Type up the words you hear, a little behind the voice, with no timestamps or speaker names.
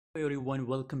Hello everyone,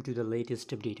 welcome to the latest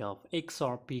update of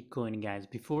XRP coin guys.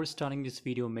 Before starting this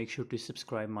video, make sure to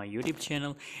subscribe my YouTube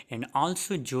channel and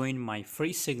also join my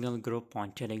free signal group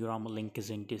on Telegram. Link is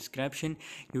in description.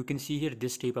 You can see here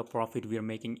this type of profit we are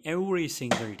making every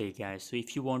single day guys. So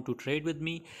if you want to trade with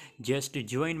me, just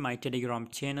join my Telegram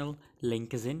channel.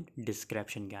 Link is in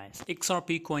description guys.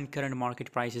 XRP coin current market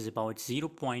price is about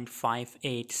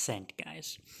 0.58 cent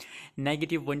guys.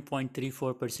 Negative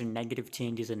 1.34% negative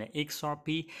changes in the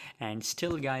XRP, and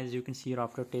still guys you can see here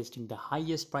after testing the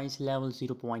highest price level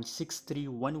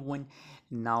 0.6311,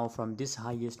 now from this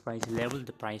highest price level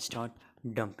the price start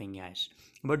dumping guys.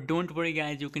 But don't worry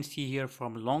guys, you can see here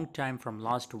from long time, from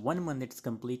last 1 month, it's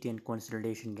completely in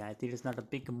consolidation guys. It is not a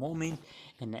big moment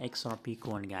in the XRP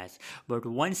coin guys, but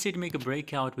once it make a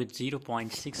breakout with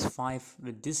 0.65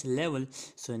 with this level,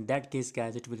 so in that case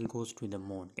guys it will goes to the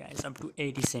moon guys, up to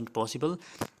 80 cent possible.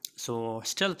 So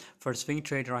still, for swing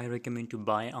trader I recommend to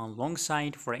buy on long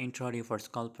side. For intraday, for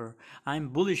scalper I'm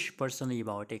bullish personally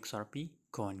about XRP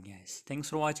coin guys. Thanks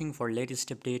for watching. For latest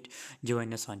update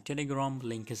join us on Telegram,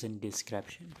 link is in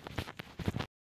description.